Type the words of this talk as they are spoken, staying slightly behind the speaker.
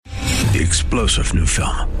The explosive new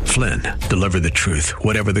film, Flynn, deliver the truth,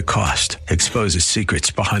 whatever the cost. Exposes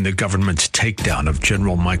secrets behind the government's takedown of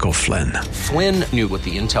General Michael Flynn. Flynn knew what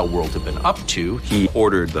the intel world had been up to. He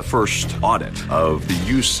ordered the first audit of the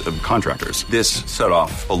use of contractors. This set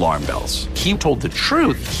off alarm bells. He told the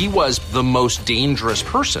truth. He was the most dangerous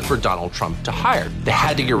person for Donald Trump to hire. They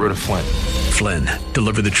had to get rid of Flynn. Flynn,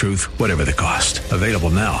 deliver the truth, whatever the cost. Available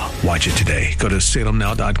now. Watch it today. Go to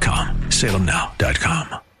salemnow.com.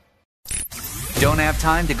 salemnow.com. Don't have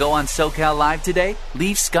time to go on SoCal Live today?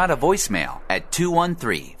 Leave Scott a voicemail at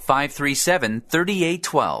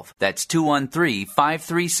 213-537-3812. That's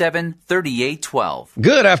 213-537-3812.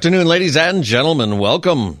 Good afternoon, ladies and gentlemen.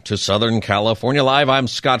 Welcome to Southern California Live. I'm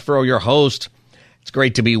Scott Furrow, your host. It's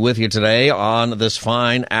great to be with you today on this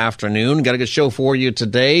fine afternoon. Got a good show for you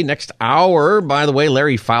today. Next hour, by the way,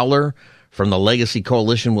 Larry Fowler from the Legacy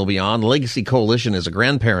Coalition will be on. The Legacy Coalition is a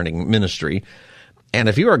grandparenting ministry. And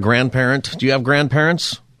if you're a grandparent, do you have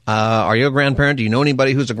grandparents? Are you a grandparent? Do you know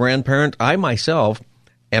anybody who's a grandparent? I myself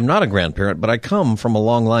am not a grandparent, but I come from a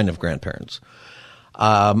long line of grandparents.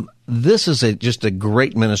 This is just a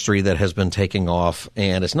great ministry that has been taking off,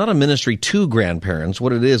 and it's not a ministry to grandparents.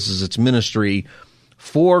 What it is it's ministry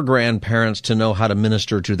for grandparents to know how to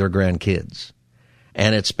minister to their grandkids.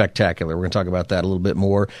 And it's spectacular. We're going to talk about that a little bit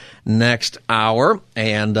more next hour.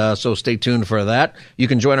 And so stay tuned for that. You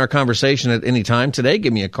can join our conversation at any time today.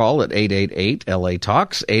 Give me a call at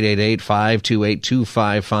 888-LA-TALKS,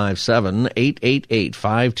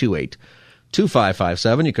 888-528-2557,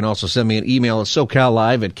 888-528-2557. You can also send me an email at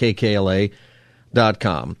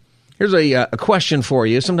socallive@kkla.com. Here's a question for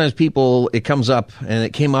you. Sometimes it comes up, and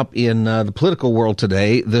it came up in the political world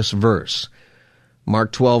today, this verse.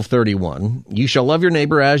 Mark 12:31, you shall love your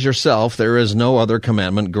neighbor as yourself. There is no other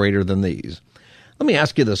commandment greater than these. Let me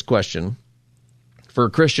ask you this question. For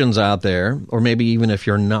Christians out there, or maybe even if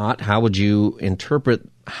you're not, how would you interpret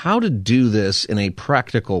how to do this in a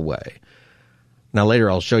practical way? Now,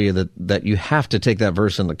 later I'll show you that you have to take that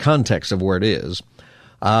verse in the context of where it is.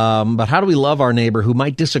 But how do we love our neighbor who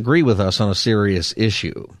might disagree with us on a serious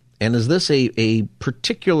issue? And is this a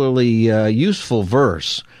particularly useful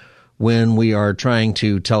verse when we are trying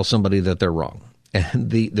to tell somebody that they're wrong? And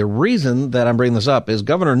the reason that I'm bringing this up is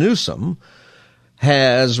Governor Newsom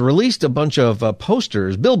has released a bunch of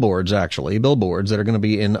billboards that are going to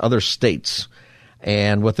be in other states.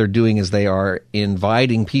 And what they're doing is they are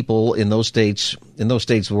inviting people in those states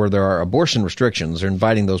where there are abortion restrictions. They're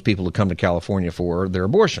inviting those people to come to California for their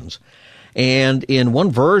abortions. And in one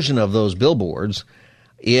version of those billboards,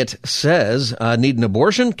 it says, need an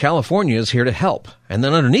abortion? California is here to help. And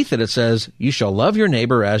then underneath it says, you shall love your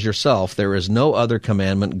neighbor as yourself. There is no other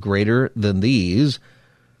commandment greater than these.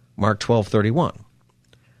 Mark 12:31.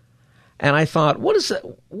 And I thought, what is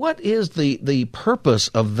the purpose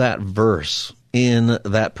of that verse in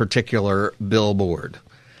that particular billboard?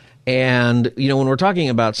 And, when we're talking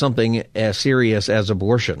about something as serious as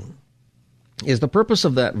abortion, is the purpose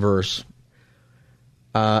of that verse,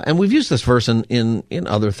 and we've used this verse in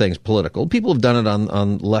other things political. People have done it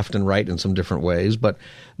on left and right in some different ways, but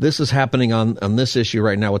this is happening on this issue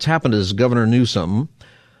right now. What's happened is Governor Newsom,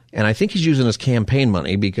 and I think he's using his campaign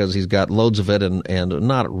money because he's got loads of it and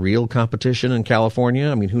not real competition in California.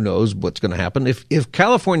 I mean, who knows what's going to happen. If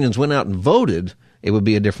Californians went out and voted, it would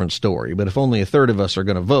be a different story. But if only a third of us are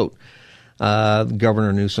going to vote,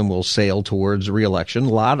 Governor Newsom will sail towards re-election. A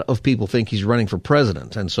lot of people think he's running for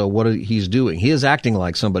president, and so what he's doing, he is acting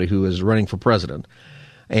like somebody who is running for president.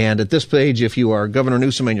 And at this stage, if you are Governor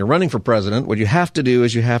Newsom and you're running for president, what you have to do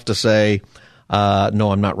is you have to say,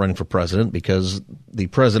 no, I'm not running for president, because the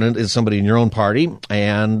president is somebody in your own party,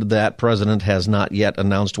 and that president has not yet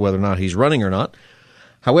announced whether or not he's running or not.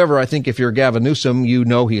 However, I think if you're Gavin Newsom, you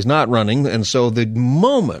know he's not running. And so the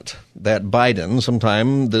moment that Biden,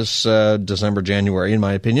 sometime this December, January, in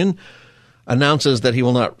my opinion, announces that he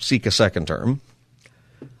will not seek a second term,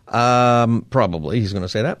 probably he's going to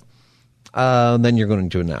say that, then you're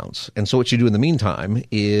going to announce. And so what you do in the meantime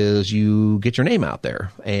is you get your name out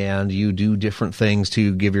there and you do different things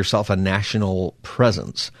to give yourself a national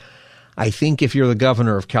presence. I think if you're the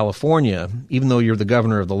governor of California, even though you're the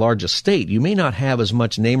governor of the largest state, you may not have as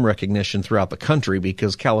much name recognition throughout the country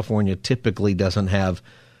because California typically doesn't have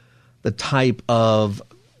the type of,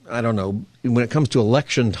 when it comes to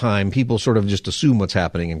election time, people sort of just assume what's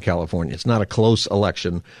happening in California. It's not a close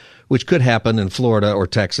election, which could happen in Florida or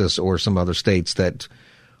Texas or some other states that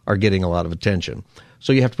are getting a lot of attention.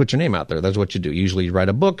 So you have to put your name out there. That's what you do. Usually you write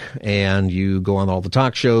a book and you go on all the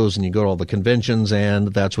talk shows and you go to all the conventions, and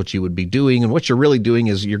that's what you would be doing. And what you're really doing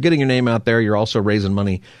is you're getting your name out there. You're also raising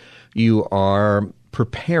money. You are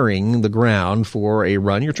preparing the ground for a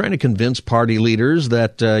run. You're trying to convince party leaders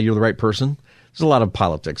that you're the right person. There's a lot of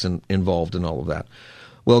politics involved in all of that.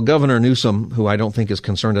 Well, Governor Newsom, who I don't think is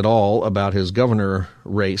concerned at all about his governor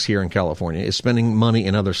race here in California, is spending money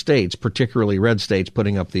in other states, particularly red states,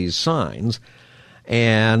 putting up these signs.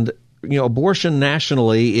 And, abortion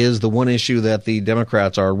nationally is the one issue that the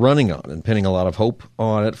Democrats are running on and pinning a lot of hope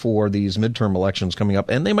on it for these midterm elections coming up.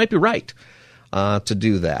 And they might be right to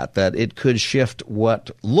do that it could shift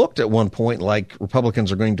what looked at one point like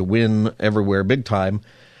Republicans are going to win everywhere big time.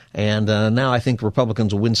 And now I think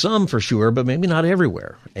Republicans will win some for sure, but maybe not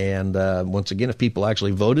everywhere. And once again, if people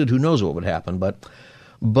actually voted, who knows what would happen?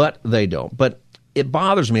 But they don't. But it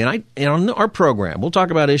bothers me. And on our program, we'll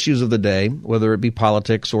talk about issues of the day, whether it be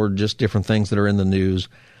politics or just different things that are in the news.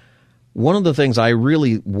 One of the things I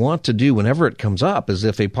really want to do whenever it comes up is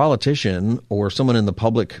if a politician or someone in the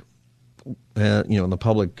public,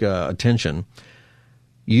 attention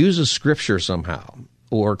uses Scripture somehow,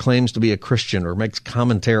 or claims to be a Christian or makes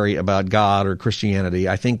commentary about God or Christianity,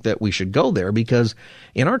 I think that we should go there because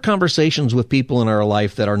in our conversations with people in our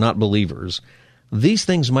life that are not believers, these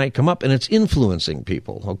things might come up and it's influencing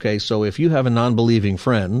people. Okay, so if you have a non-believing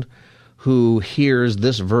friend who hears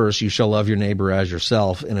this verse, you shall love your neighbor as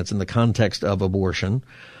yourself, and it's in the context of abortion,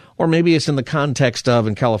 or maybe it's in the context of,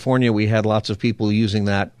 in California, we had lots of people using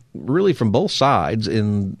that really from both sides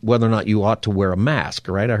in whether or not you ought to wear a mask,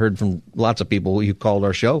 right? I heard from lots of people who called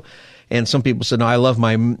our show, and some people said, no, I love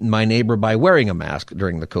my neighbor by wearing a mask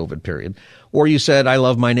during the COVID period. Or you said, I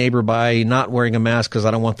love my neighbor by not wearing a mask because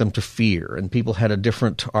I don't want them to fear. And people had a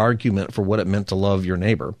different argument for what it meant to love your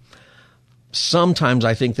neighbor. Sometimes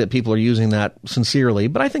I think that people are using that sincerely,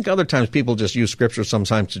 but I think other times people just use Scripture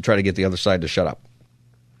sometimes to try to get the other side to shut up.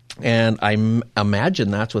 And I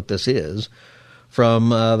imagine that's what this is from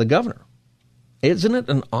the governor. Isn't it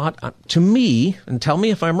an odd, to me, and tell me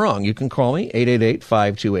if I'm wrong, you can call me,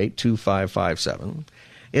 888-528-2557.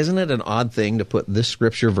 Isn't it an odd thing to put this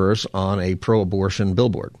Scripture verse on a pro-abortion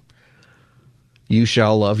billboard? You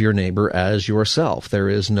shall love your neighbor as yourself. There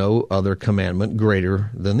is no other commandment greater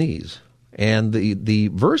than these. And the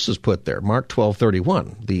verse is put there, Mark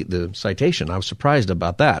 12:31, the citation. I was surprised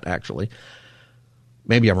about that, actually.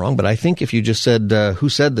 Maybe I'm wrong, but I think if you just said, who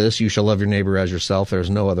said this, you shall love your neighbor as yourself, there's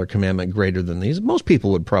no other commandment greater than these, most people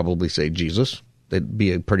would probably say Jesus. That'd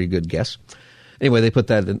be a pretty good guess. Anyway, they put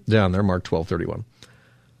that down there, Mark 12:31.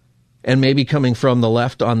 And maybe coming from the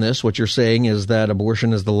left on this, what you're saying is that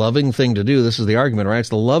abortion is the loving thing to do. This is the argument, right? It's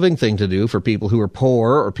the loving thing to do for people who are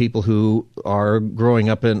poor or people who are growing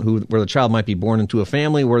up where the child might be born into a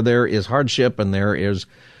family where there is hardship and there is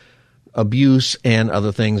abuse and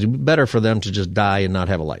other things. It'd be better for them to just die and not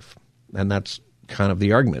have a life. And that's kind of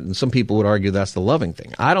the argument. And some people would argue that's the loving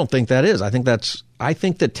thing. I don't think that is. I think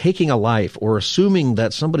that taking a life or assuming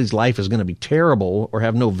that somebody's life is going to be terrible or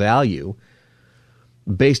have no value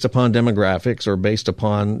based upon demographics or based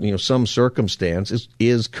upon, some circumstance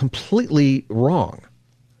is completely wrong.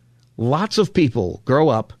 Lots of people grow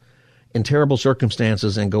up in terrible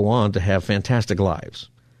circumstances and go on to have fantastic lives.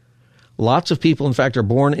 Lots of people, in fact, are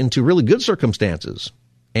born into really good circumstances,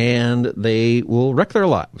 and they will wreck their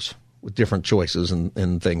lives with different choices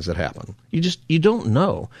and things that happen. You don't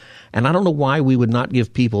know. And I don't know why we would not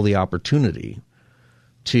give people the opportunity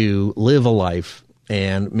to live a life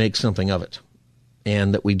and make something of it.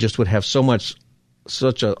 And that we just would have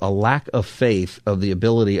such a lack of faith of the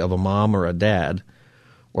ability of a mom or a dad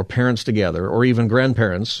or parents together, or even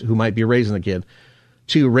grandparents who might be raising a kid,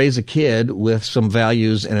 to raise a kid with some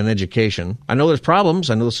values and an education. I know there's problems.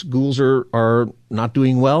 I know the schools are not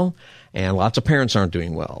doing well, and lots of parents aren't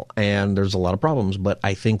doing well, and there's a lot of problems, but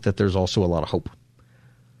I think that there's also a lot of hope.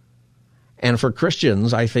 And for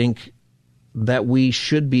Christians, I think that we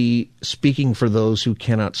should be speaking for those who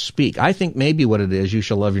cannot speak. I think maybe what it is, you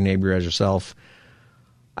shall love your neighbor as yourself.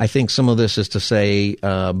 I think some of this is to say,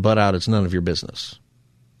 butt out, it's none of your business,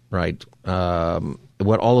 right?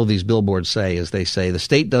 What all of these billboards say is they say the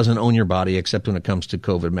state doesn't own your body except when it comes to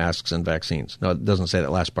COVID masks and vaccines. No, it doesn't say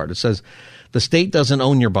that last part. It says the state doesn't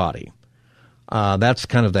own your body. That's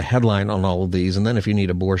kind of the headline on all of these. And then if you need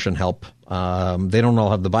abortion help, they don't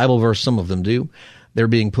all have the Bible verse. Some of them do. They're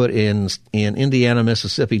being put in Indiana,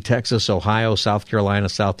 Mississippi, Texas, Ohio, South Carolina,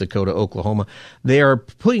 South Dakota, Oklahoma. They are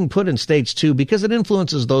put in states, too, because it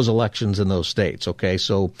influences those elections in those states, okay?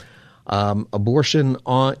 So abortion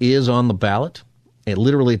is on the ballot.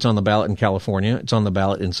 It's on the ballot in California. It's on the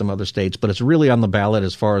ballot in some other states, but it's really on the ballot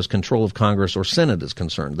as far as control of Congress or Senate is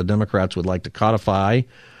concerned. The Democrats would like to codify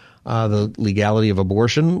the legality of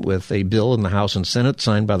abortion with a bill in the House and Senate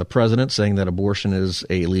signed by the president saying that abortion is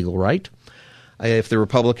a legal right. If the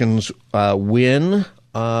Republicans win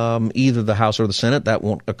either the House or the Senate, that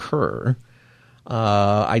won't occur.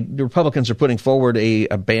 The Republicans are putting forward a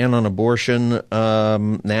ban on abortion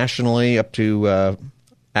nationally up to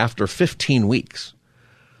after 15 weeks,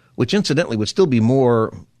 which incidentally would still be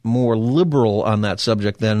more liberal on that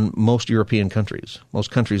subject than most European countries.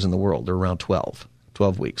 Most countries in the world are around 12.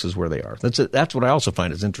 12 weeks is where they are. That's what I also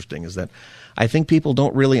find is interesting, is that I think people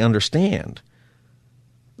don't really understand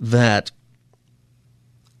that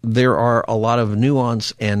there are a lot of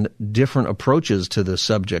nuance and different approaches to this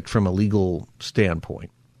subject from a legal standpoint.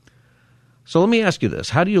 So let me ask you this.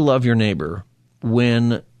 How do you love your neighbor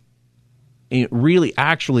when you really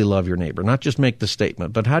actually love your neighbor? Not just make the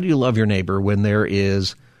statement, but how do you love your neighbor when there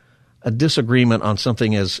is a disagreement on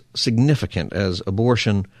something as significant as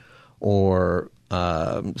abortion or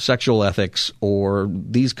sexual ethics or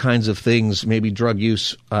these kinds of things, maybe drug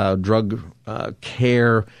use, drug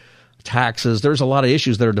care, taxes? There's a lot of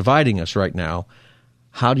issues that are dividing us right now.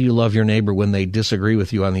 How do you love your neighbor when they disagree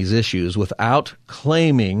with you on these issues without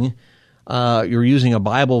claiming you're using a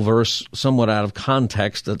Bible verse somewhat out of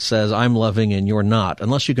context that says I'm loving and you're not,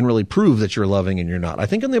 unless you can really prove that you're loving and you're not? I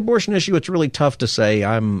think on the abortion issue, it's really tough to say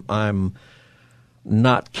I'm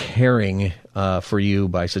not caring for you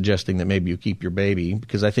by suggesting that maybe you keep your baby,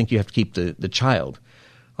 because I think you have to keep the child.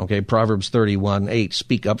 Okay, Proverbs 31:8,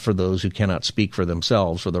 speak up for those who cannot speak for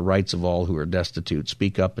themselves, for the rights of all who are destitute.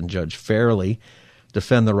 Speak up and judge fairly.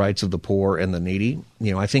 Defend the rights of the poor and the needy.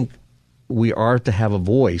 I think we are to have a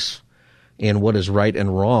voice in what is right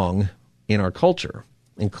and wrong in our culture,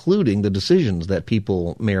 including the decisions that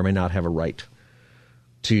people may or may not have a right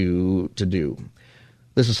to do.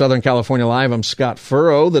 This is Southern California Live. I'm Scott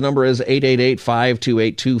Furrow. The number is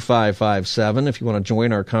 888-528-2557. If you want to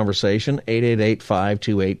join our conversation,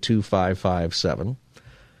 888-528-2557.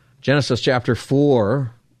 Genesis chapter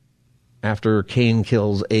 4, after Cain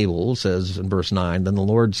kills Abel, says in verse 9, then the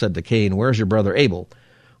Lord said to Cain, where's your brother Abel?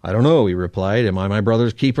 I don't know, he replied. Am I my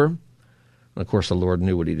brother's keeper? And of course, the Lord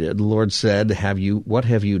knew what he did. The Lord said, what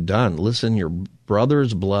have you done? Listen, your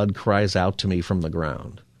brother's blood cries out to me from the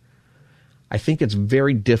ground. I think it's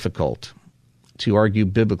very difficult to argue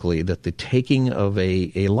biblically that the taking of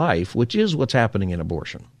a life, which is what's happening in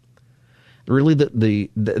abortion, really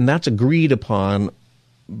and that's agreed upon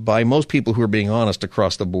by most people who are being honest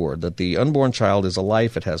across the board, that the unborn child is a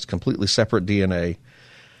life. It has completely separate DNA.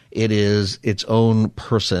 It is its own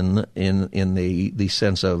person in the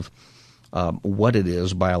sense of what it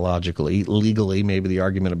is biologically. Legally, maybe the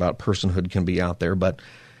argument about personhood can be out there, but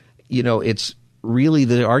it's really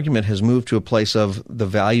the argument has moved to a place of the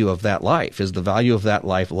value of that life. Is the value of that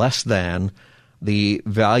life less than the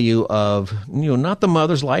value of, not the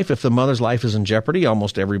mother's life? If the mother's life is in jeopardy,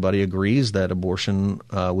 almost everybody agrees that abortion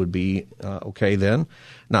would be okay then.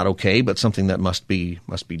 Not okay, but something that must be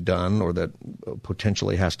done, or that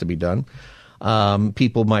potentially has to be done.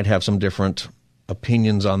 People might have some different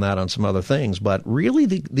opinions on that on some other things, but really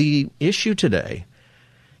the issue today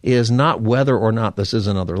is not whether or not this is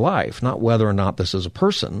another life, not whether or not this is a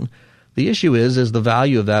person. The issue is the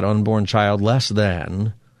value of that unborn child less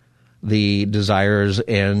than the desires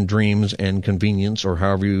and dreams and convenience, or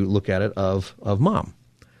however you look at it, of mom.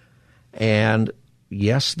 And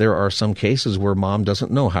yes, there are some cases where mom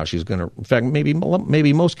doesn't know how she's going to, in fact, maybe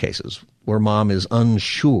most cases where mom is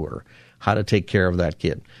unsure how to take care of that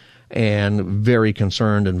kid, and very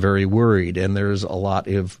concerned and very worried, and there's a lot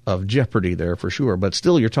of jeopardy there for sure. But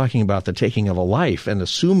still, you're talking about the taking of a life and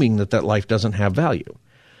assuming that life doesn't have value.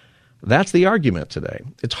 That's the argument today.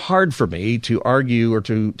 It's hard for me to argue or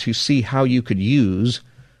to see how you could use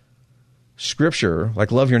Scripture,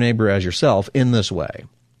 like love your neighbor as yourself, in this way.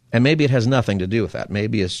 And maybe it has nothing to do with that.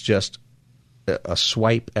 Maybe it's just a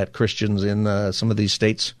swipe at Christians in some of these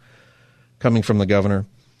states coming from the governor.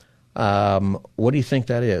 What do you think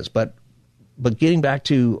that is? But getting back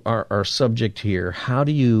to our subject here, how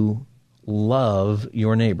do you love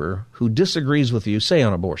your neighbor who disagrees with you, say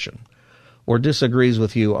on abortion, or disagrees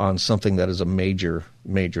with you on something that is a major,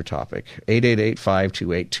 major topic?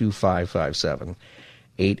 888-528-2557,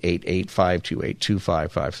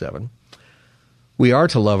 888-528-2557. We are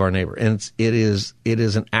to love our neighbor, and it is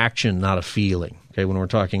an action, not a feeling. Okay, when we're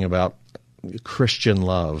talking about Christian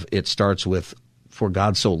love, it starts with, for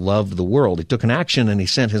God so loved the world. He took an action and he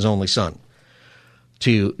sent his only son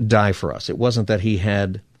to die for us. It wasn't that he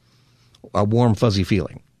had a warm, fuzzy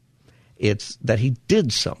feeling. It's that he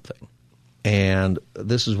did something. And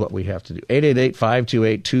this is what we have to do.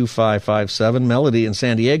 888-528-2557. Melody in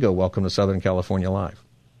San Diego, welcome to Southern California Live.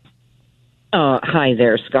 Hi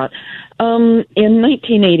there, Scott. In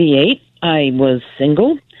 1988, I was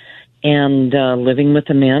single, and living with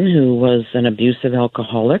a man who was an abusive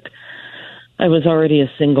alcoholic. I was already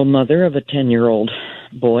a single mother of a 10-year-old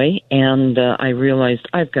boy, and I realized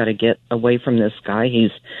I've got to get away from this guy.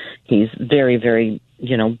 He's very, very,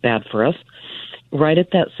 bad for us. Right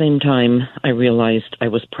at that same time, I realized I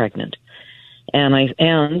was pregnant.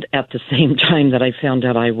 And at the same time that I found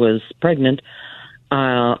out I was pregnant,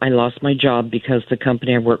 I lost my job because the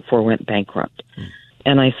company I worked for went bankrupt.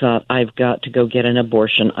 And I thought, I've got to go get an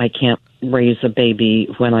abortion. I can't raise a baby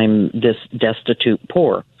when I'm this destitute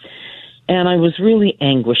poor. And I was really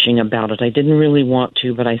anguishing about it. I didn't really want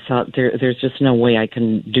to, but I thought there's just no way I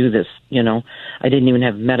can do this. I didn't even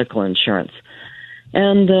have medical insurance.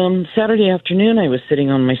 And Saturday afternoon, I was sitting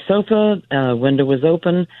on my sofa, window was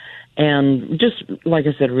open, and just, like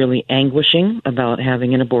I said, really anguishing about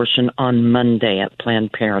having an abortion on Monday at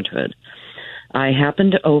Planned Parenthood. I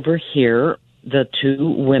happened to overhear the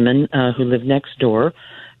two women who live next door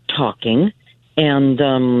talking, and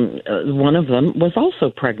one of them was also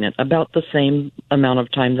pregnant about the same amount of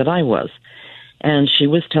time that I was. And she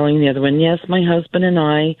was telling the other one, yes, my husband and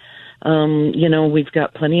I, we've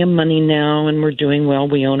got plenty of money now and we're doing well.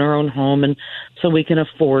 We own our own home, and so we can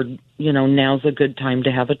afford, now's a good time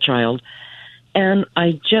to have a child. And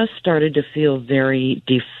I just started to feel very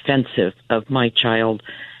defensive of my child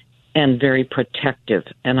and very protective.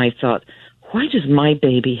 And I thought, why does my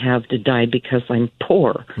baby have to die because I'm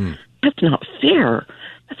poor? That's not fair.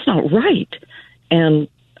 That's not right. And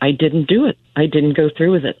I didn't do it. I didn't go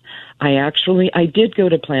through with it. I did go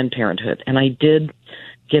to Planned Parenthood, and I did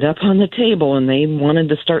get up on the table, and they wanted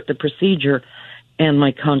to start the procedure, and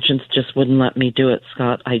my conscience just wouldn't let me do it,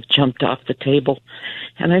 Scott. I jumped off the table,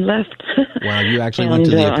 and I left. Wow, you actually went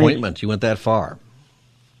to the appointment. You went that far.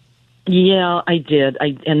 Yeah, I did.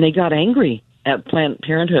 And they got angry at Planned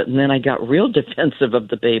Parenthood, and then I got real defensive of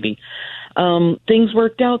the baby. Things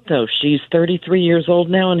worked out, though. She's 33 years old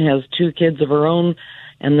now and has 2 kids of her own,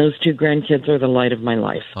 and those 2 grandkids are the light of my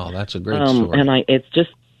life. Oh, that's a great story. And it's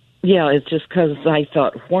just because I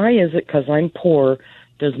thought, why is it because I'm poor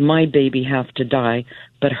does my baby have to die,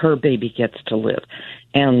 but her baby gets to live?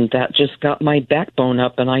 And that just got my backbone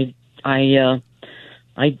up, and I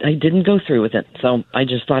didn't go through with it. So I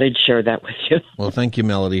just thought I'd share that with you. Well, thank you,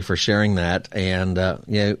 Melody, for sharing that. And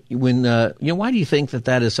why do you think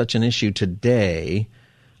that is such an issue today?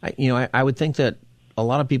 I would think that a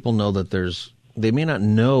lot of people know that they may not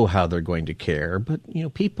know how they're going to care, but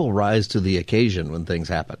people rise to the occasion when things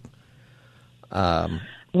happen.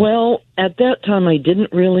 Well, at that time, I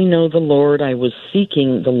didn't really know the Lord. I was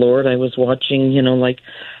seeking the Lord. I was watching, like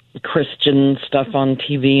Christian stuff on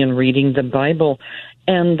TV and reading the Bible.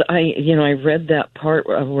 And I read that part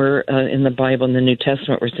where in the Bible, in the New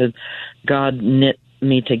Testament, where it said, God knit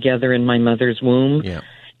me together in my mother's womb. Yeah.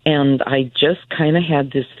 And I just kind of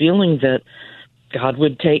had this feeling that God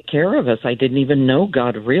would take care of us. I didn't even know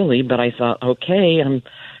God really, but I thought, okay, I'm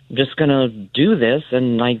just going to do this,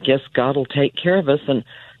 and I guess God will take care of us. And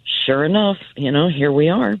sure enough, here we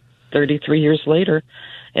are, 33 years later.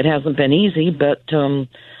 It hasn't been easy, but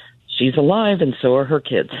she's alive, and so are her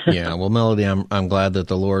kids. Yeah, well, Melody, I'm glad that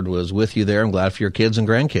the Lord was with you there. I'm glad for your kids and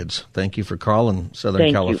grandkids. Thank you for calling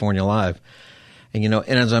Southern California Live. And, and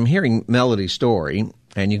as I'm hearing Melody's story,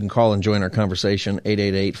 and you can call and join our conversation,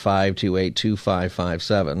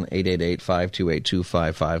 888-528-2557,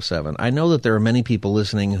 888-528-2557. I know that there are many people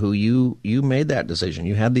listening who you made that decision.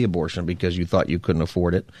 You had the abortion because you thought you couldn't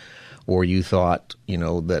afford it, or you thought,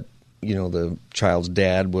 that, the child's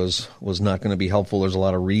dad was not going to be helpful. There's a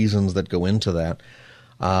lot of reasons that go into that.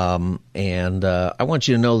 And I want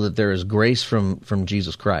you to know that there is grace from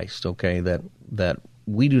Jesus Christ, okay, that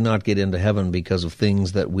we do not get into heaven because of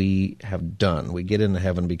things that we have done. We get into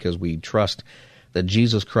heaven because we trust that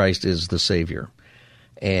Jesus Christ is the Savior,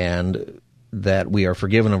 and that we are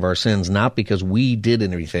forgiven of our sins, not because we did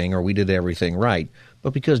anything or we did everything right,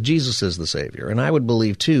 but because Jesus is the Savior. And I would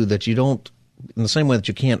believe, too, that you don't, in the same way that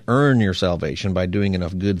you can't earn your salvation by doing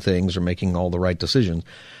enough good things or making all the right decisions,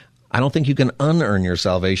 I don't think you can unearn your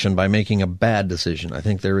salvation by making a bad decision. I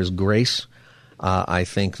think there is grace. I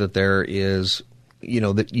think that there is,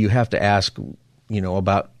 that you have to ask,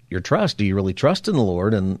 about your trust. Do you really trust in the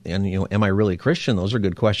Lord? And am I really a Christian? Those are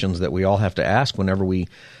good questions that we all have to ask whenever we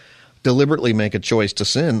deliberately make a choice to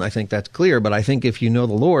sin. I think that's clear. But I think if you know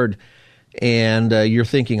the Lord and you're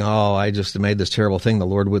thinking, oh, I just made this terrible thing, the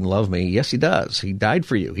Lord wouldn't love me. Yes, he does. He died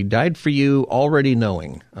for you. He died for you already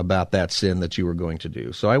knowing about that sin that you were going to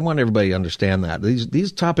do. So I want everybody to understand that.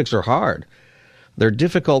 These topics are hard. They're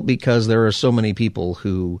difficult because there are so many people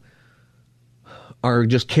who are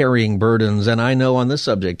just carrying burdens. And I know on this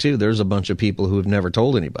subject too, there's a bunch of people who have never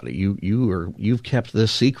told anybody. You've kept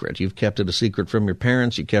this secret. You've kept it a secret from your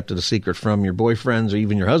parents. You kept it a secret from your boyfriends or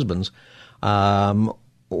even your husbands,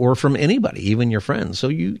 or from anybody, even your friends. So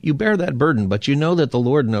you bear that burden, but you know that the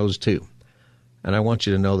Lord knows too. And I want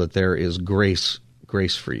you to know that there is grace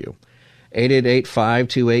for you.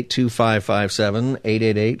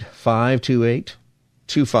 888-528-2557,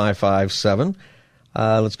 888-528-2557.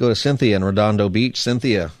 Let's go to Cynthia in Redondo Beach.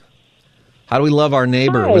 Cynthia, how do we love our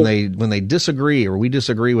neighbor when they disagree or we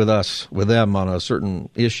disagree with them on a certain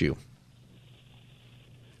issue?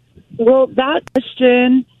 Well, that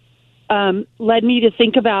question led me to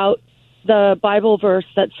think about the Bible verse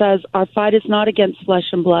that says, our fight is not against flesh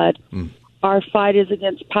and blood. Our fight is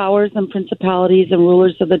against powers and principalities and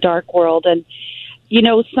rulers of the dark world. And,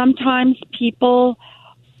 sometimes people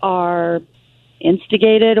are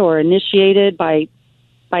instigated or initiated by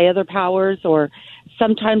other powers, or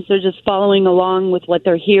sometimes they're just following along with what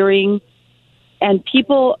they're hearing. And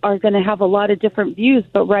people are going to have a lot of different views.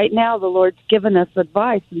 But right now, the Lord's given us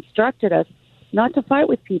advice, instructed us not to fight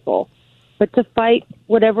with people, but to fight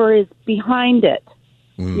whatever is behind it.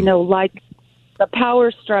 Like the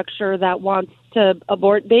power structure that wants to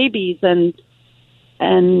abort babies and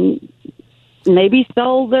maybe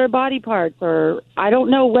sell their body parts, or I don't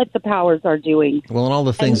know what the powers are doing. Well, and all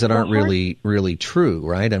the things that aren't really true,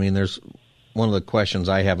 right? I mean, there's one of the questions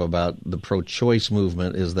I have about the pro-choice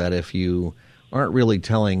movement is that if you aren't really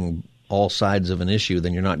telling all sides of an issue,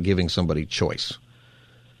 then you're not giving somebody choice.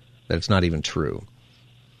 That it's not even true,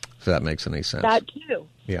 if that makes any sense. That too.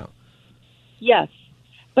 Yeah. Yes.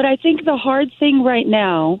 But I think the hard thing right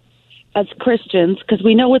now as Christians, because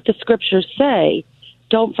we know what the scriptures say,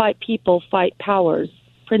 don't fight people, fight powers,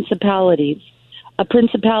 principalities. A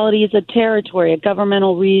principality is a territory, a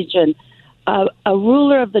governmental region. A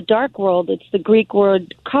ruler of the dark world, it's the Greek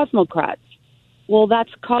word cosmocrats. Well,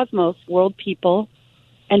 that's cosmos, world people,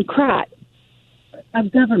 and krat, of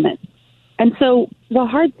government. And so the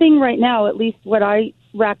hard thing right now, at least what I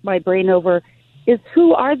rack my brain over, is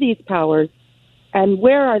who are these powers and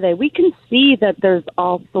where are they? We can see that there's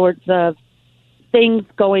all sorts of things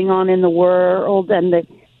going on in the world, and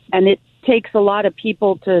it takes a lot of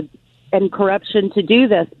people and corruption to do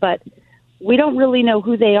this, but we don't really know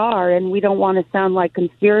who they are, and we don't want to sound like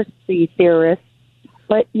conspiracy theorists,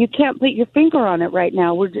 but you can't put your finger on it right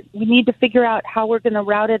now. We need to figure out how we're going to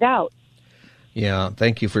route it out. Yeah,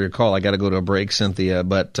 thank you for your call. I got to go to a break, Cynthia,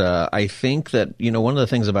 but I think that, one of the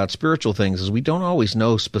things about spiritual things is we don't always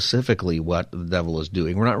know specifically what the devil is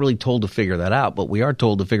doing. We're not really told to figure that out, but we are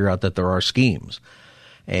told to figure out that there are schemes.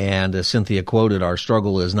 And as Cynthia quoted, our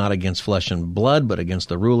struggle is not against flesh and blood, but against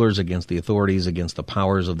the rulers, against the authorities, against the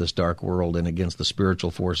powers of this dark world, and against the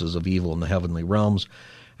spiritual forces of evil in the heavenly realms.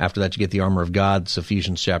 After that, you get the armor of God,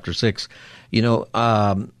 Ephesians chapter 6.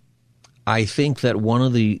 I think that one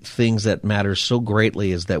of the things that matters so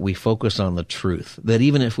greatly is that we focus on the truth, that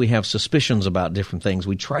even if we have suspicions about different things,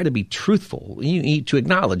 we try to be truthful, to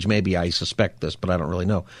acknowledge maybe I suspect this, but I don't really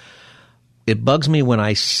know. It bugs me when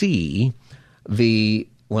I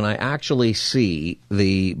actually see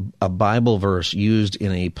a Bible verse used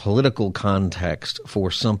in a political context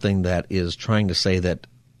for something that is trying to say that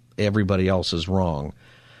everybody else is wrong.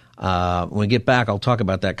 When we get back, I'll talk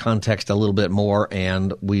about that context a little bit more,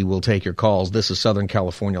 and we will take your calls. This is Southern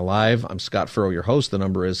California Live. I'm Scott Furrow, your host. The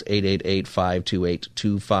number is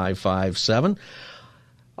 888-528-2557.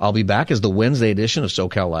 I'll be back as the Wednesday edition of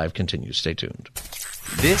SoCal Live continues. Stay tuned.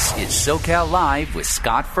 This is SoCal Live with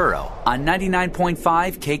Scott Furrow on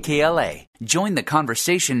 99.5 KKLA. Join the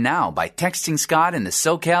conversation now by texting Scott in the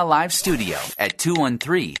SoCal Live studio at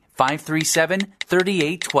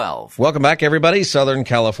 213-537-3812. Welcome back, everybody. Southern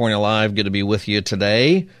California Live. Good to be with you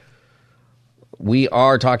today. We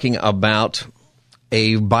are talking about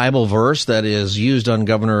a Bible verse that is used on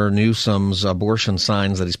Governor Newsom's abortion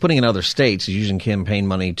signs that he's putting in other states. He's using campaign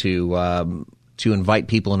money to invite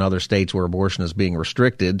people in other states where abortion is being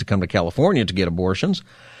restricted to come to California to get abortions.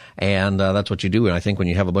 And that's what you do. And I think when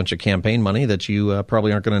you have a bunch of campaign money that you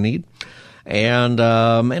probably aren't going to need. And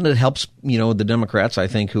it helps, the Democrats, I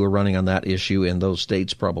think, who are running on that issue in those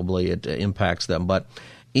states, probably it impacts them. But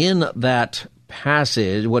in that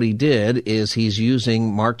passage, what he did is he's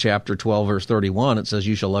using Mark chapter 12, verse 31. It says,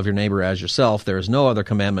 "You shall love your neighbor as yourself. There is no other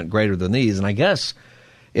commandment greater than these." And I guess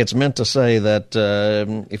it's meant to say that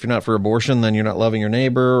if you're not for abortion, then you're not loving your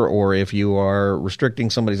neighbor, or if you are restricting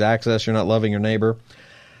somebody's access, you're not loving your neighbor.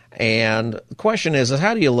 And the question is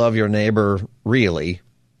how do you love your neighbor really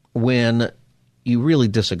when you really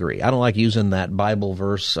disagree? I don't like using that Bible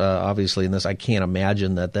verse, obviously, in this. I can't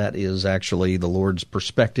imagine that is actually the Lord's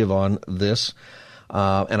perspective on this.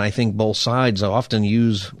 And I think both sides often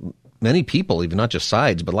use, many people, even not just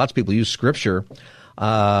sides, but lots of people use Scripture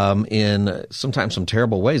in sometimes some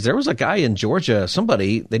terrible ways. There was a guy in Georgia,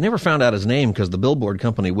 they never found out his name because the billboard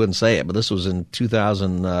company wouldn't say it, but this was in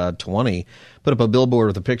 2020, put up a billboard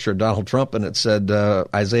with a picture of Donald Trump, and it said,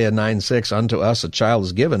 Isaiah 9:6, unto us a child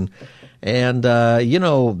is given. And,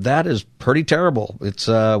 that is pretty terrible. It's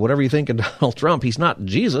whatever you think of Donald Trump, he's not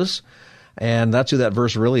Jesus, and that's who that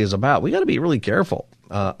verse really is about. We got to be really careful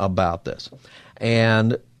about this.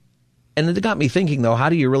 And it got me thinking, though, how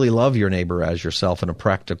do you really love your neighbor as yourself in a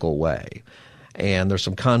practical way? And there's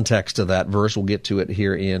some context to that verse. We'll get to it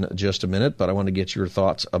here in just a minute, but I want to get your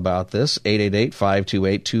thoughts about this.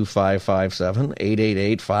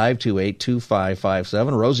 888-528-2557,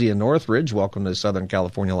 888-528-2557. Rosie in Northridge, welcome to Southern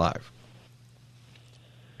California Live.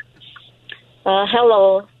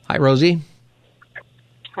 Hello. Hi, Rosie.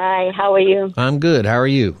 Hi, how are you? I'm good. How are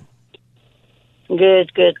you?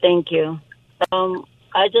 Good, thank you.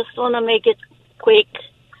 I just want to make it quick.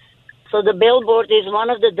 So the billboard is one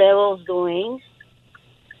of the devil's doings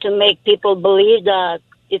to make people believe that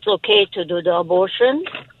it's okay to do the abortion.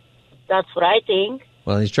 That's what I think.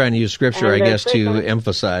 Well, he's trying to use Scripture, I guess, to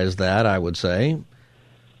emphasize that, I would say.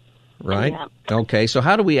 Right? Yeah. Okay, so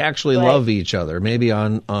how do we actually love each other? Maybe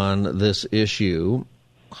on this issue,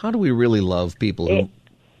 how do we really love people who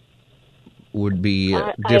would be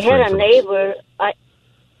different? I had a neighbor. I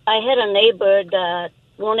had a neighbor that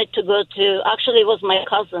wanted to go to, actually it was my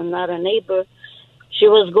cousin, not a neighbor. She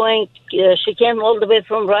came all the way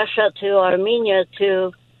from Russia to Armenia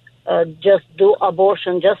to just do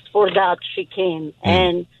abortion. Just for that she came.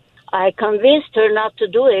 And I convinced her not to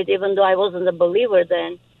do it, even though I wasn't a believer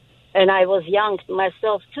then. And I was young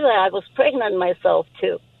myself too. I was pregnant myself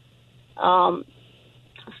too. Her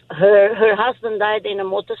husband died in a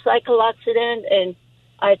motorcycle accident, and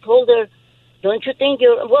I told her, don't you think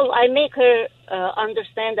I make her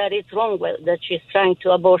understand that it's wrong that she's trying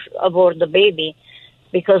to abort the baby,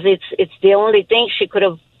 because it's the only thing she could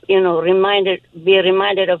have, be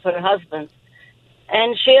reminded of her husband.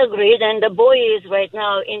 And she agreed, and the boy is right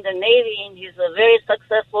now in the Navy, and he's a very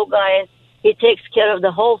successful guy, and he takes care of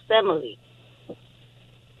the whole family.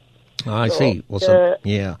 I see. Well,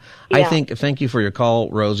 yeah. Thank you for your call,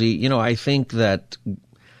 Rosie. I think that,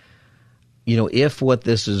 if what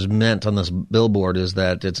this is meant on this billboard is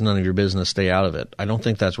that it's none of your business, stay out of it. I don't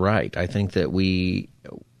think that's right. I think that we,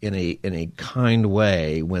 in a kind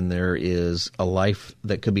way, when there is a life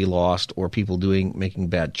that could be lost or people making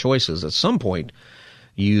bad choices, at some point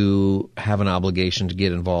you have an obligation to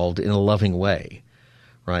get involved in a loving way.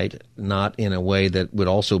 Right? Not in a way that would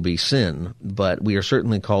also be sin, but we are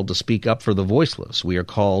certainly called to speak up for the voiceless. We are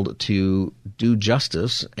called to do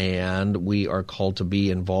justice, and we are called to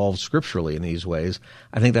be involved scripturally in these ways.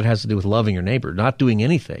 I think that has to do with loving your neighbor. Not doing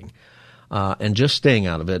anything and just staying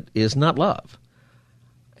out of it is not love.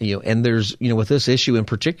 And there's, with this issue in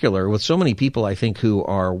particular, with so many people, I think, who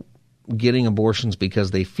are getting abortions because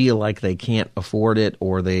they feel like they can't afford it,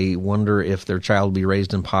 or they wonder if their child will be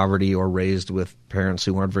raised in poverty or raised with parents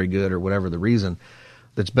who aren't very good, or whatever the reason,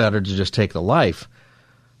 that's better to just take the life.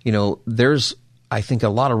 There's, I think, a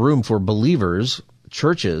lot of room for believers,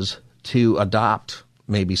 churches, to adopt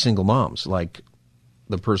maybe single moms like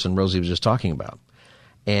the person Rosie was just talking about,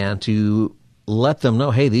 and to let them know,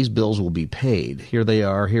 hey, these bills will be paid. Here they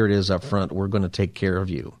are. Here it is up front. We're going to take care of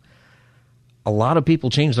you. A lot of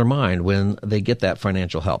people change their mind when they get that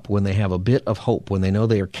financial help, when they have a bit of hope, when they know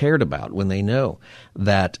they are cared about, when they know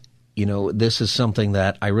that, this is something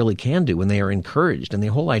that I really can do, when they are encouraged. And the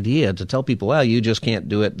whole idea to tell people, well, you just can't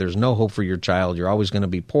do it, there's no hope for your child, you're always going to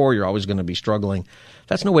be poor, you're always going to be struggling,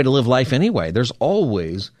 that's no way to live life anyway. There's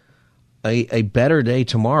always a better day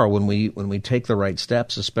tomorrow when we take the right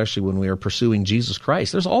steps, especially when we are pursuing Jesus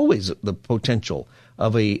Christ. There's always the potential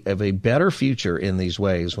of a better future in these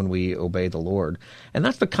ways when we obey the Lord. And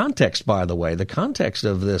that's the context, by the way. The context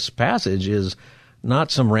of this passage is not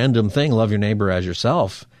some random thing, love your neighbor as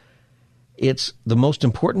yourself. It's the most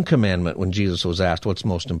important commandment. When Jesus was asked what's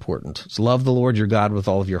most important, it's love the Lord your God with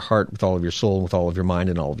all of your heart, with all of your soul, with all of your mind,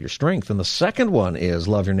 and all of your strength. And the second one is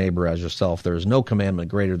love your neighbor as yourself. There is no commandment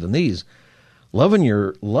greater than these. Loving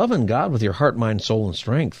God with your heart, mind, soul, and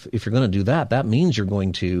strength. If you're going to do that, that means you're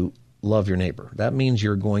going to love your neighbor. That means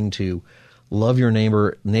you're going to love your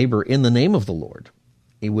neighbor in the name of the Lord,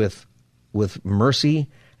 with mercy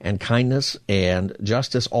and kindness and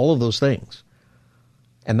justice, all of those things.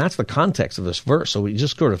 And that's the context of this verse. So we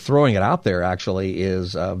just sort of throwing it out there actually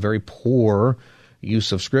is a very poor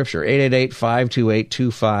use of Scripture.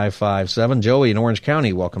 888-528-2557. Joey in Orange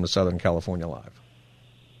County, welcome to Southern California Live.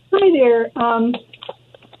 Hi there.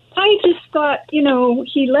 I just thought,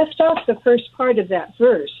 he left off the first part of that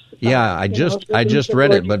verse. Yeah, I just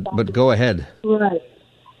read it, but go ahead. Right.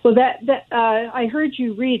 Well, that I heard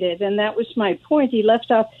you read it, and that was my point. He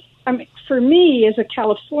left off. I mean, for me, as a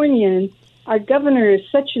Californian, our governor is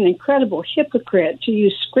such an incredible hypocrite to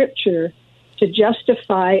use Scripture to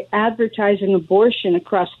justify advertising abortion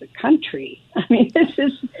across the country. I mean, this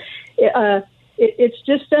is it's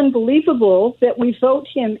just unbelievable that we vote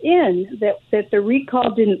him in, that the recall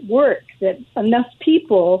didn't work, that enough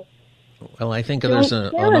people. Well, I think there's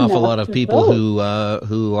an awful lot of people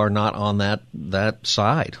who are not on that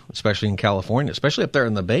side, especially in California, especially up there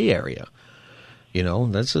in the Bay Area.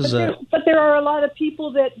 This is. But there are a lot of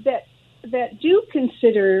people that do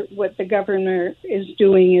consider what the governor is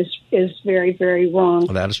doing is very, very wrong.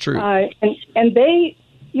 Well, that is true. And they,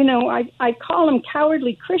 I call them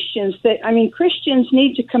cowardly Christians. Christians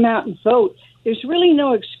need to come out and vote. There's really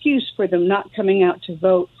no excuse for them not coming out to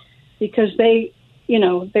vote because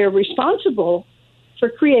they're responsible for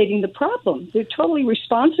creating the problem. They're totally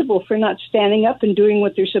responsible for not standing up and doing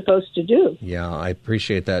what they're supposed to do. Yeah, I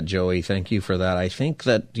appreciate that, Joey. Thank you for that. I think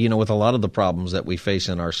that, with a lot of the problems that we face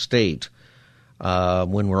in our state,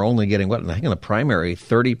 when we're only getting, I think in the primary,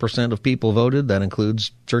 30% of people voted. That includes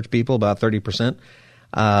church people, about 30%.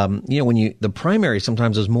 The primary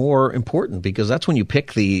sometimes is more important because that's when you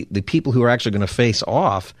pick the people who are actually going to face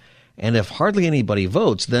off. And if hardly anybody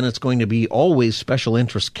votes, then it's going to be always special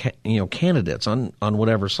interest, candidates on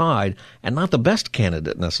whatever side, and not the best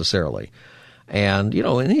candidate necessarily. And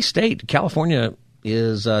any state, California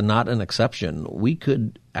is not an exception. We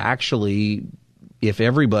could actually, if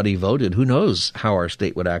everybody voted, who knows how our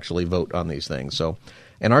state would actually vote on these things. So,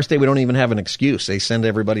 in our state, we don't even have an excuse. They send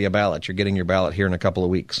everybody a ballot. You're getting your ballot here in a couple of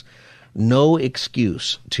weeks. No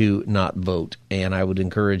excuse to not vote. And I would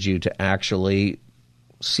encourage you to actually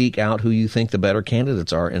seek out who you think the better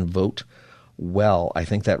candidates are and vote well. I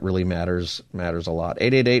think that really matters a lot.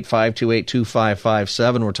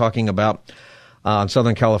 888-528-2557. We're talking about on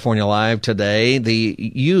Southern California Live today the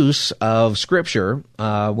use of Scripture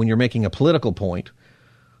when you're making a political point.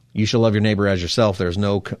 You shall love your neighbor as yourself. There's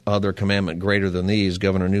no other commandment greater than these.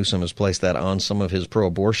 Governor Newsom has placed that on some of his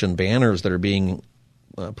pro-abortion banners that are being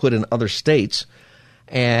put in other states.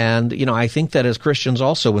 And, I think that as Christians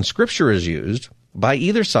also, when Scripture is used by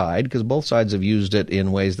either side, because both sides have used it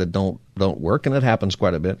in ways that don't work, and it happens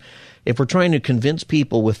quite a bit. If we're trying to convince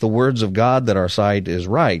people with the words of God that our side is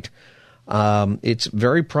right, it's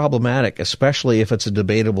very problematic, especially if it's a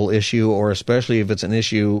debatable issue, or especially if it's an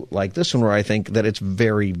issue like this one where I think that it's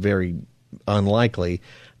very, very unlikely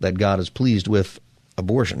that God is pleased with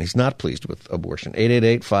abortion. He's not pleased with abortion.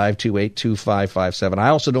 888-528-2557. I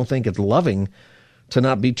also don't think it's loving to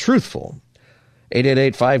not be truthful.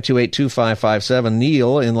 888-528-2557.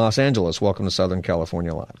 Neil in Los Angeles. Welcome to Southern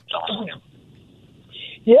California Live.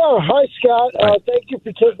 Yeah, hi, Scott. Thank you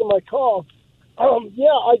for taking my call.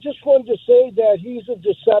 I just wanted to say that he's a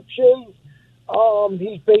deception.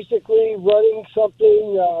 He's basically running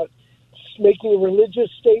something, making a religious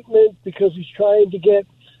statement because he's trying to get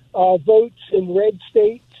votes in red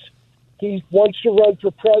states. He wants to run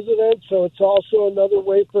for president, so it's also another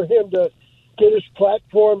way for him to get his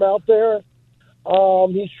platform out there.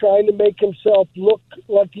 He's trying to make himself look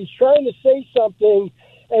like he's trying to say something,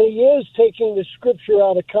 and he is taking the Scripture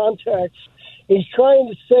out of context. He's trying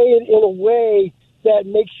to say it in a way that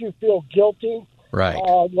makes you feel guilty. Right.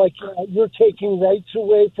 Like you're taking rights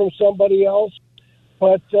away from somebody else.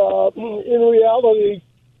 But in reality,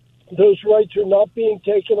 those rights are not being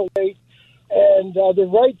taken away. And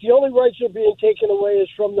the only rights that are being taken away is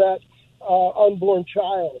from that unborn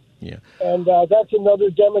child. Yeah. And that's another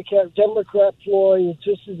Democrat ploy. It's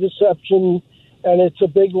just a deception, and it's a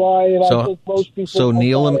big lie, and I think most people... So,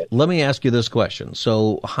 Neil, let me ask you this question.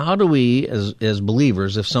 So how do we, as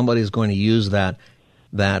believers, if somebody is going to use that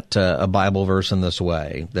a Bible verse in this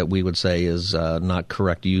way, that we would say is not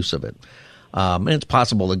correct use of it, and it's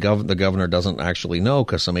possible the governor doesn't actually know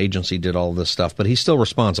because some agency did all this stuff, but he's still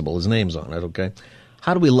responsible. His name's on it, okay?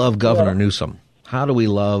 How do we love Governor Newsom? How do we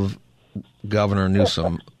love Governor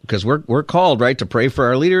Newsom? Because we're called, right, to pray for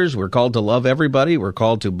our leaders. We're called to love everybody. We're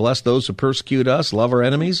called to bless those who persecute us, love our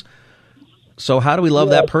enemies. So how do we love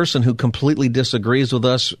that person who completely disagrees with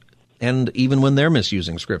us, and even when they're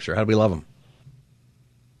misusing Scripture? How do we love them?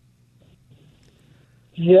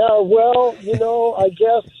 Yeah, well, I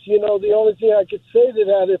guess, the only thing I could say to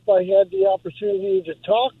that, if I had the opportunity to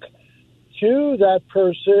talk to that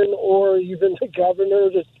person or even the governor,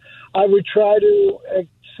 that I would try to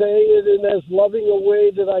say it in as loving a way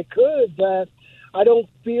that I could, that I don't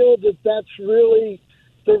feel that that's really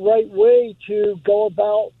the right way to go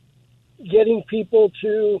about, getting people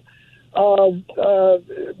to go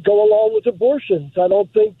along with abortions. I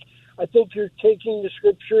think you're taking the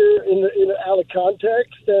scripture out of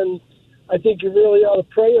context, and I think you really ought to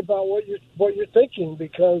pray about what you're thinking,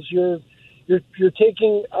 because you're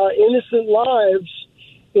taking innocent lives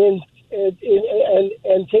doing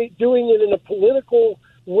it in a political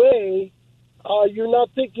way. You're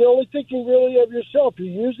only thinking really of yourself.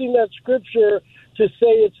 You're using that scripture to say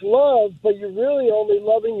it's love, but you're really only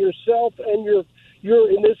loving yourself and your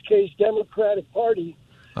in this case Democratic Party.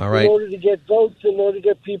 All right. In order to get votes, in order to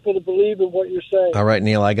get people to believe in what you're saying. All right,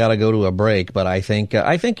 Neil, I got to go to a break, but I think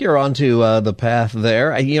you're onto the path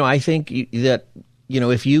there. I think that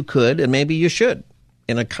if you could, and maybe you should,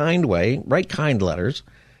 in a kind way, write kind letters.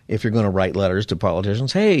 If you're going to write letters to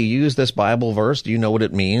politicians, hey, use this Bible verse. Do you know what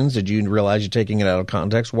it means? Did you realize you're taking it out of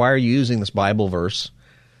context? Why are you using this Bible verse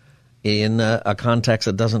in a context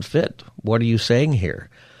that doesn't fit? What are you saying here?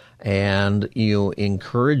 And you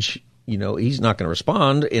encourage. He's not going to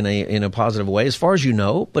respond in a positive way, as far as you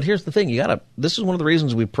know. But here's the thing: this is one of the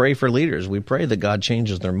reasons we pray for leaders. We pray that God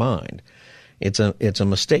changes their mind. It's a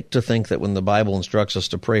mistake to think that when the Bible instructs us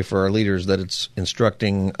to pray for our leaders, that it's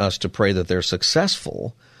instructing us to pray that they're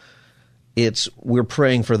successful. We're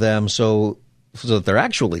praying for them so that they're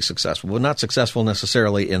actually successful, but not successful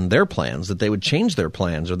necessarily in their plans. That they would change their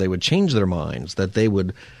plans, or they would change their minds. That they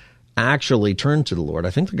would actually turn to the Lord.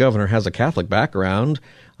 I think the governor has a Catholic background.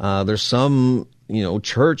 There's some,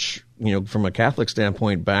 church, from a Catholic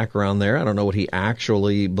standpoint background there. I don't know what he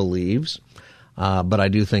actually believes, but I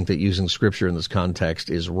do think that using Scripture in this context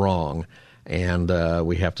is wrong, and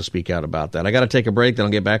we have to speak out about that. I got to take a break, then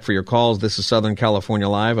I'll get back for your calls. This is Southern California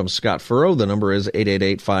Live. I'm Scott Furrow. The number is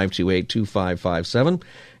 888-528-2557,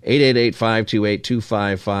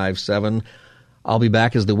 888-528-2557. I'll be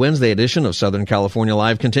back as the Wednesday edition of Southern California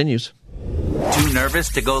Live continues. Too nervous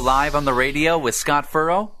to go live on the radio with Scott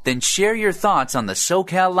Furrow? Then share your thoughts on the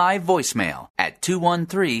SoCal Live voicemail at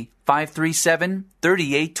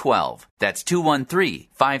 213-537-3812. That's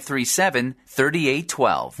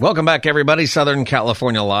 213-537-3812. Welcome back, everybody. Southern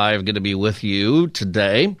California Live. Good to be with you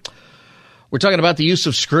today. We're talking about the use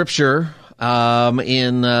of Scripture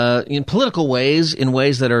in political ways, in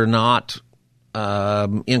ways that are not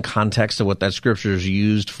in context of what that Scripture is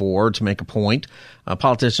used for, to make a point.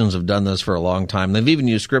 Politicians have done this for a long time. They've even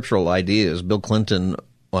used scriptural ideas. Bill Clinton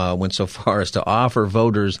went so far as to offer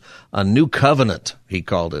voters a new covenant, he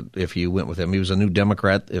called it, if you went with him. He was a new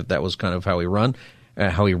Democrat, if that was kind of how he ran.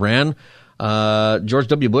 George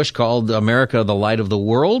W. Bush called America the light of the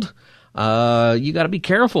world. You got to be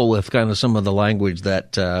careful with kind of some of the language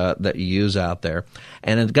that you use out there.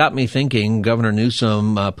 And it got me thinking. Governor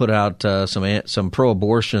Newsom put out some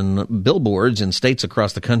pro-abortion billboards in states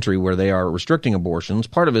across the country where they are restricting abortions.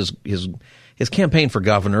 Part of his campaign for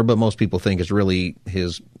governor, but most people think it's really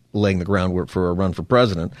his laying the groundwork for a run for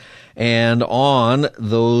president. And on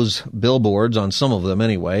those billboards, on some of them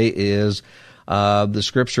anyway, is the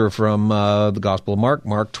scripture from the Gospel of Mark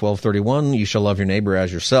 12:31, you shall love your neighbor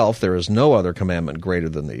as yourself. There is no other commandment greater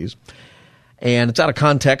than these. And it's out of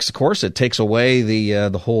context, of course. It takes away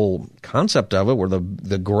the whole concept of it, where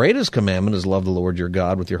the greatest commandment is love the Lord your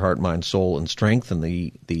God with your heart, mind, soul, and strength. And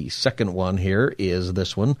the second one here is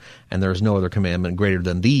this one, and there is no other commandment greater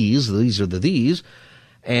than these. These are these.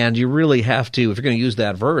 And you really have to, if you're going to use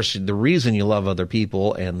that verse, the reason you love other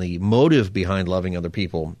people and the motive behind loving other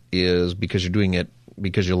people is because you're doing it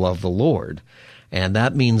because you love the Lord. And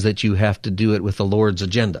that means that you have to do it with the Lord's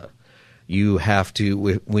agenda. You have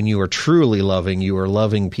to, when you are truly loving, you are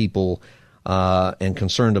loving people and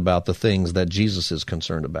concerned about the things that Jesus is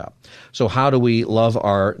concerned about. So how do we love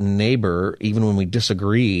our neighbor even when we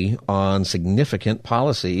disagree on significant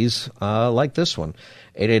policies like this one?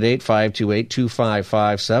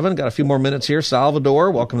 888-528-2557. Got a few more minutes here.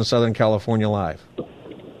 Salvador, welcome to Southern California Live.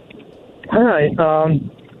 Hi. I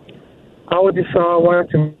wanted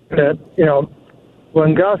to that,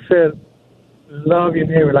 when God said, love your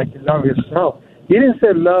neighbor like you love yourself, He didn't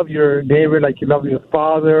say love your neighbor like you love your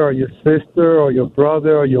father or your sister or your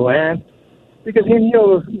brother or your aunt, because He knew it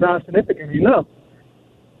was not significant enough.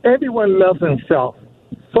 Everyone loves himself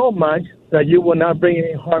so much that you will not bring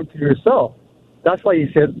any harm to yourself. That's why He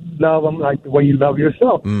said, love them like the way you love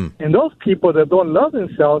yourself. And those people that don't love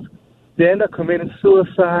themselves, they end up committing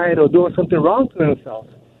suicide or doing something wrong to themselves.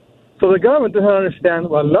 So the government doesn't understand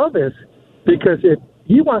what love is, because if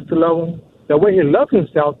He wants to love them the way He loves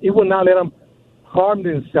Himself, He will not let them harm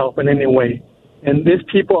themselves in any way. And these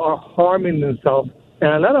people are harming themselves in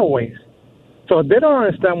a lot of ways. So they don't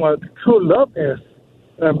understand what true love is.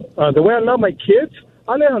 The way I love my kids,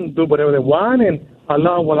 I let them do whatever they want, and I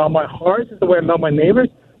love with all my heart. Is the way I love my neighbors.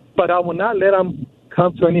 but I will not let them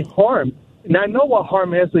come to any harm. And I know what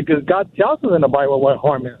harm is because God tells us in the Bible what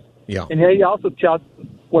harm is. Yeah. And He also tells us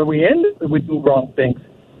where we end if we do wrong things.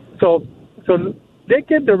 So they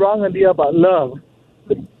get the wrong idea about love.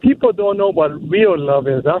 People don't know what real love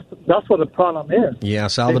is. That's what the problem is. Yeah,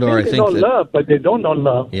 Salvador, I think they know love, but they don't know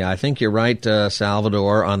love. Yeah, I think you're right,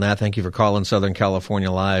 Salvador, on that. Thank you for calling Southern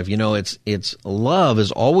California Live. You know, it's love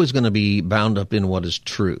is always going to be bound up in what is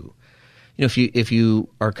true. You know, if you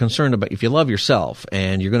are concerned about, if you love yourself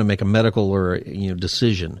and you're going to make a medical or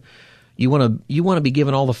decision, you want to be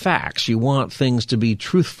given all the facts. You want things to be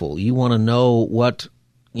truthful. You want to know what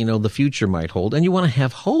the future might hold, and you want to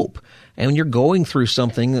have hope. And when you're going through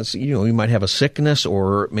something that's, you might have a sickness,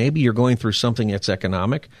 or maybe you're going through something that's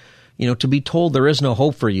economic, to be told there is no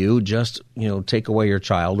hope for you, just, take away your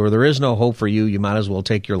child, or there is no hope for you, you might as well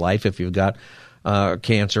take your life if you've got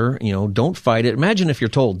cancer, don't fight it. Imagine if you're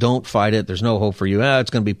told, don't fight it, there's no hope for you,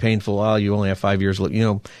 it's going to be painful, you only have 5 years left,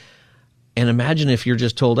 and imagine if you're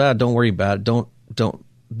just told, don't worry about it,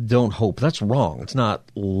 don't hope. That's wrong. It's not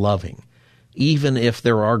loving. Even if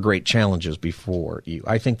there are great challenges before you.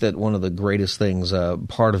 I think that one of the greatest things,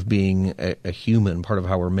 part of being a human, part of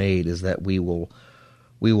how we're made, is that we will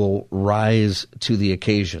rise to the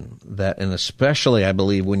occasion. And especially, I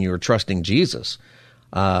believe, when you're trusting Jesus,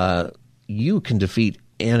 you can defeat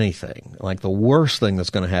anything. Like the worst thing that's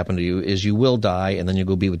going to happen to you is you will die, and then you'll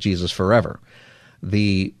go be with Jesus forever.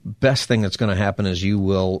 The best thing that's going to happen is you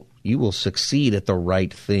will succeed at the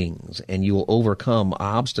right things, and you will overcome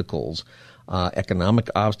obstacles. Economic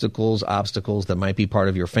obstacles that might be part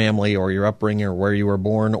of your family or your upbringing or where you were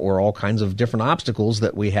born, or all kinds of different obstacles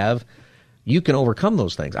that we have. You can overcome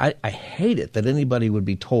those things. I hate it that anybody would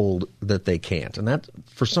be told that they can't. And that,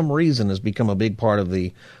 for some reason, has become a big part of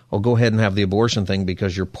the, go ahead and have the abortion thing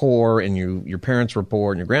because you're poor and your parents were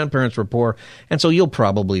poor and your grandparents were poor, and so you'll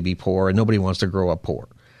probably be poor, and nobody wants to grow up poor.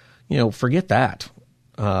 Forget that.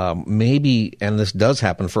 Maybe, and this does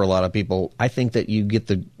happen for a lot of people, I think that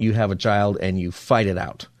you have a child and you fight it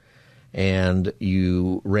out and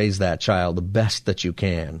you raise that child the best that you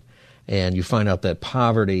can, and you find out that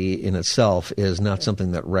poverty in itself is not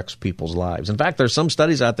something that wrecks people's lives. In fact, there's some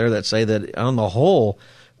studies out there that say that on the whole,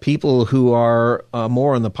 people who are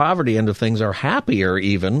more on the poverty end of things are happier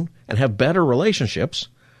even and have better relationships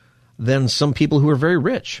than some people who are very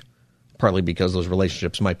rich. Partly because those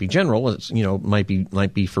relationships might be general, might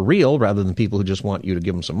be for real, rather than people who just want you to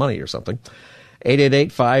give them some money or something.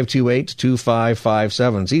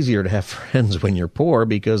 888-528-2557. It's easier to have friends when you're poor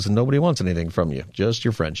because nobody wants anything from you, just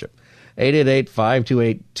your friendship.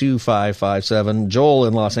 888-528-2557. Joel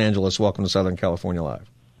in Los Angeles, welcome to Southern California Live.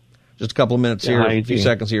 Just a couple of minutes here, a few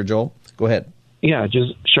seconds here, Joel. Go ahead. Yeah,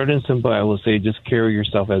 just short and simple, I will say just carry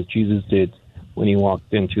yourself as Jesus did when he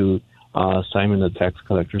walked into Simon the tax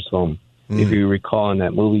collector's home. If you recall in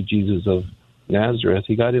that movie, Jesus of Nazareth,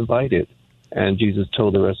 he got invited. And Jesus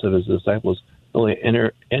told the rest of his disciples, only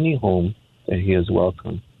enter any home that he is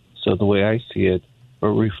welcome. So the way I see it,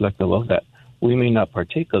 we're reflective of that. We may not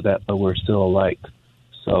partake of that, but we're still alike.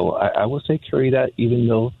 So I would say carry that, even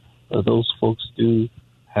though those folks do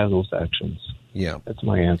have those actions. Yeah. That's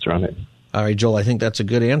my answer on it. All right, Joel, I think that's a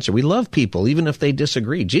good answer. We love people, even if they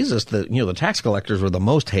disagree. Jesus, the tax collectors were the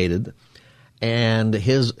most hated. And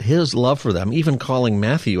his love for them, even calling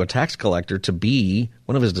Matthew, a tax collector, to be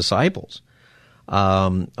one of his disciples.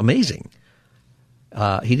 Amazing.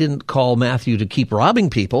 He didn't call Matthew to keep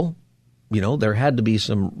robbing people. There had to be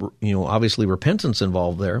some, obviously repentance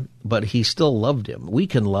involved there, but he still loved him. We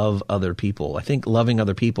can love other people. I think loving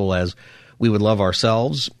other people as we would love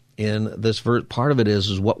ourselves in this verse, part of it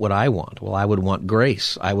is what would I want? Well, I would want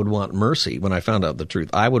grace. I would want mercy when I found out the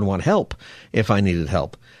truth. I would want help if I needed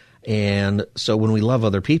help. And so when we love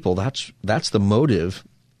other people, that's the motive.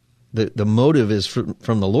 The motive is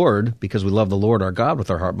from the Lord, because we love the Lord our God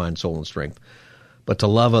with our heart, mind, soul, and strength. But to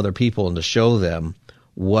love other people and to show them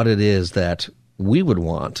what it is that we would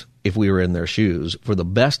want if we were in their shoes for the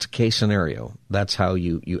best case scenario. That's how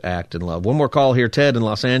you act in love. One more call here. Ted in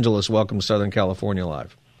Los Angeles. Welcome to Southern California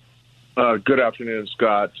Live. Good afternoon,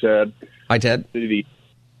 Scott. Ted. Hi, Ted.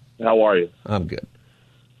 How are you? I'm good.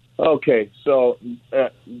 Okay, so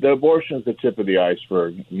the abortion is the tip of the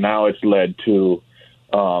iceberg. Now it's led to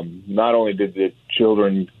not only did the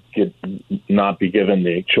children not be given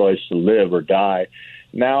the choice to live or die,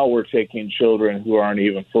 now we're taking children who aren't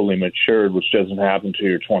even fully matured, which doesn't happen till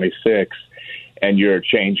you're 26, and you're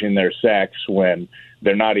changing their sex when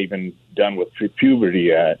they're not even done with puberty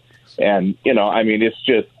yet. And, it's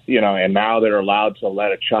just, and now they're allowed to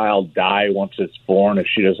let a child die once it's born if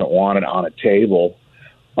she doesn't want it on a table.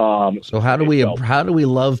 So how do we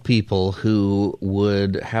love people who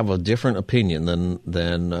would have a different opinion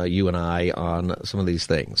than you and I on some of these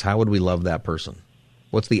things? How would we love that person?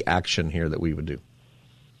 What's the action here that we would do?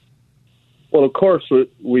 Well, of course,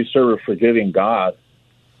 we serve a forgiving God,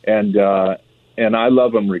 and I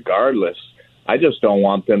love them regardless. I just don't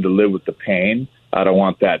want them to live with the pain. I don't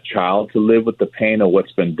want that child to live with the pain of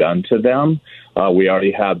what's been done to them. We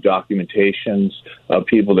already have documentations of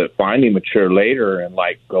people that finally mature later and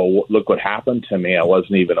go, look what happened to me. I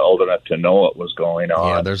wasn't even old enough to know what was going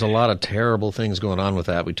on. Yeah, there's a lot of terrible things going on with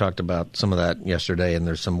that. We talked about some of that yesterday, and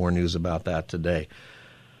there's some more news about that today.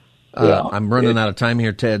 I'm running out of time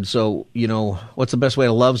here, Ted. So, what's the best way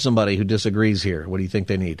to love somebody who disagrees here? What do you think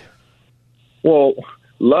they need? Well,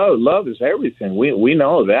 love is everything. We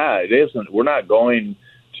know that. It isn't. We're not going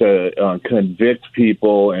to convict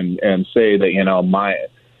people and say that,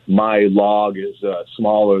 my log is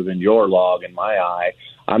smaller than your log in my eye.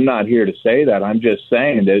 I'm not here to say that. I'm just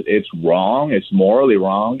saying that it's wrong. It's morally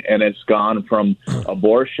wrong. And it's gone from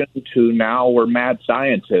abortion to now we're mad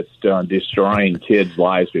scientists destroying kids'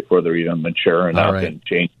 lives before they're even mature enough and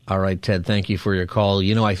change. All right, Ted, thank you for your call.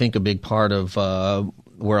 I think a big part of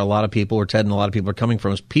where Ted and a lot of people are coming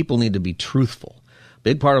from is people need to be truthful.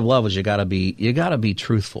 Big part of love is you got to be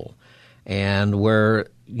truthful. And where,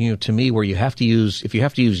 to me, where if you have to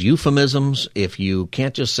use euphemisms, if you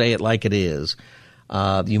can't just say it like it is,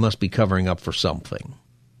 you must be covering up for something.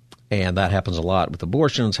 And that happens a lot with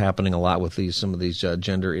abortions, happening a lot with some of these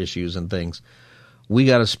gender issues and things. We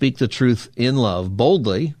got to speak the truth in love,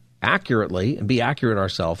 boldly, accurately, and be accurate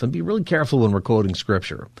ourselves, and be really careful when we're quoting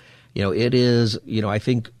Scripture. It is, I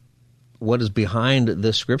think what is behind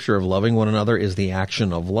this Scripture of loving one another is the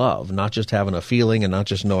action of love, not just having a feeling and not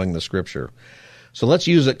just knowing the Scripture. So let's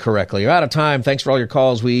use it correctly. You're out of time. Thanks for all your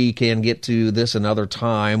calls. We can get to this another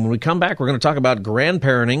time. When we come back, we're going to talk about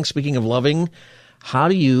grandparenting. Speaking of loving, how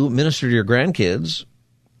do you minister to your grandkids?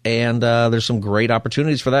 And there's some great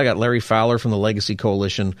opportunities for that. I got Larry Fowler from the Legacy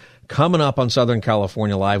Coalition coming up on Southern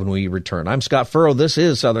California Live when we return. I'm Scott Furrow. This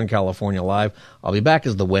is Southern California Live. I'll be back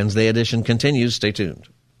as the Wednesday edition continues. Stay tuned.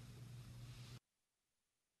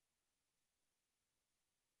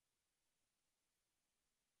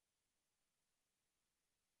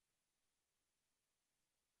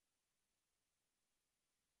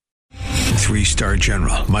 Three-star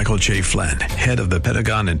General Michael J. Flynn, head of the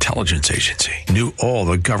Pentagon Intelligence Agency, knew all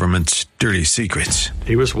the government's dirty secrets.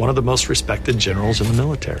 He was one of the most respected generals in the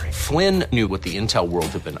military. Flynn knew what the intel world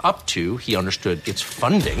had been up to. He understood its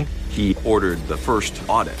funding. He ordered the first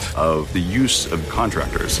audit of the use of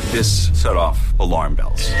contractors. This set off alarm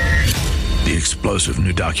bells. The explosive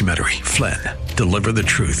new documentary, Flynn, Deliver the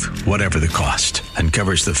Truth, Whatever the Cost,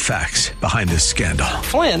 uncovers the facts behind this scandal.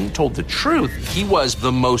 Flynn told the truth. He was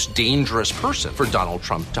the most dangerous person for Donald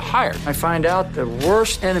Trump to hire. I find out the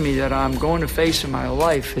worst enemy that I'm going to face in my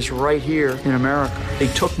life is right here in America. They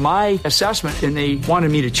took my assessment and they wanted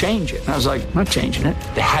me to change it. And I was like, I'm not changing it.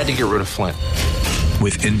 They had to get rid of Flynn.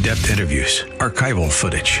 With in-depth interviews, archival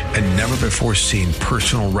footage, and never-before-seen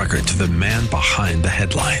personal records of the man behind the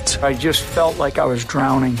headlines. I just felt like I was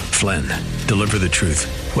drowning. Flynn, Deliver the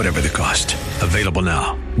Truth, Whatever the Cost. Available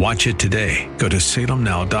now. Watch it today. Go to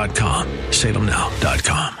salemnow.com.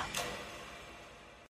 salemnow.com.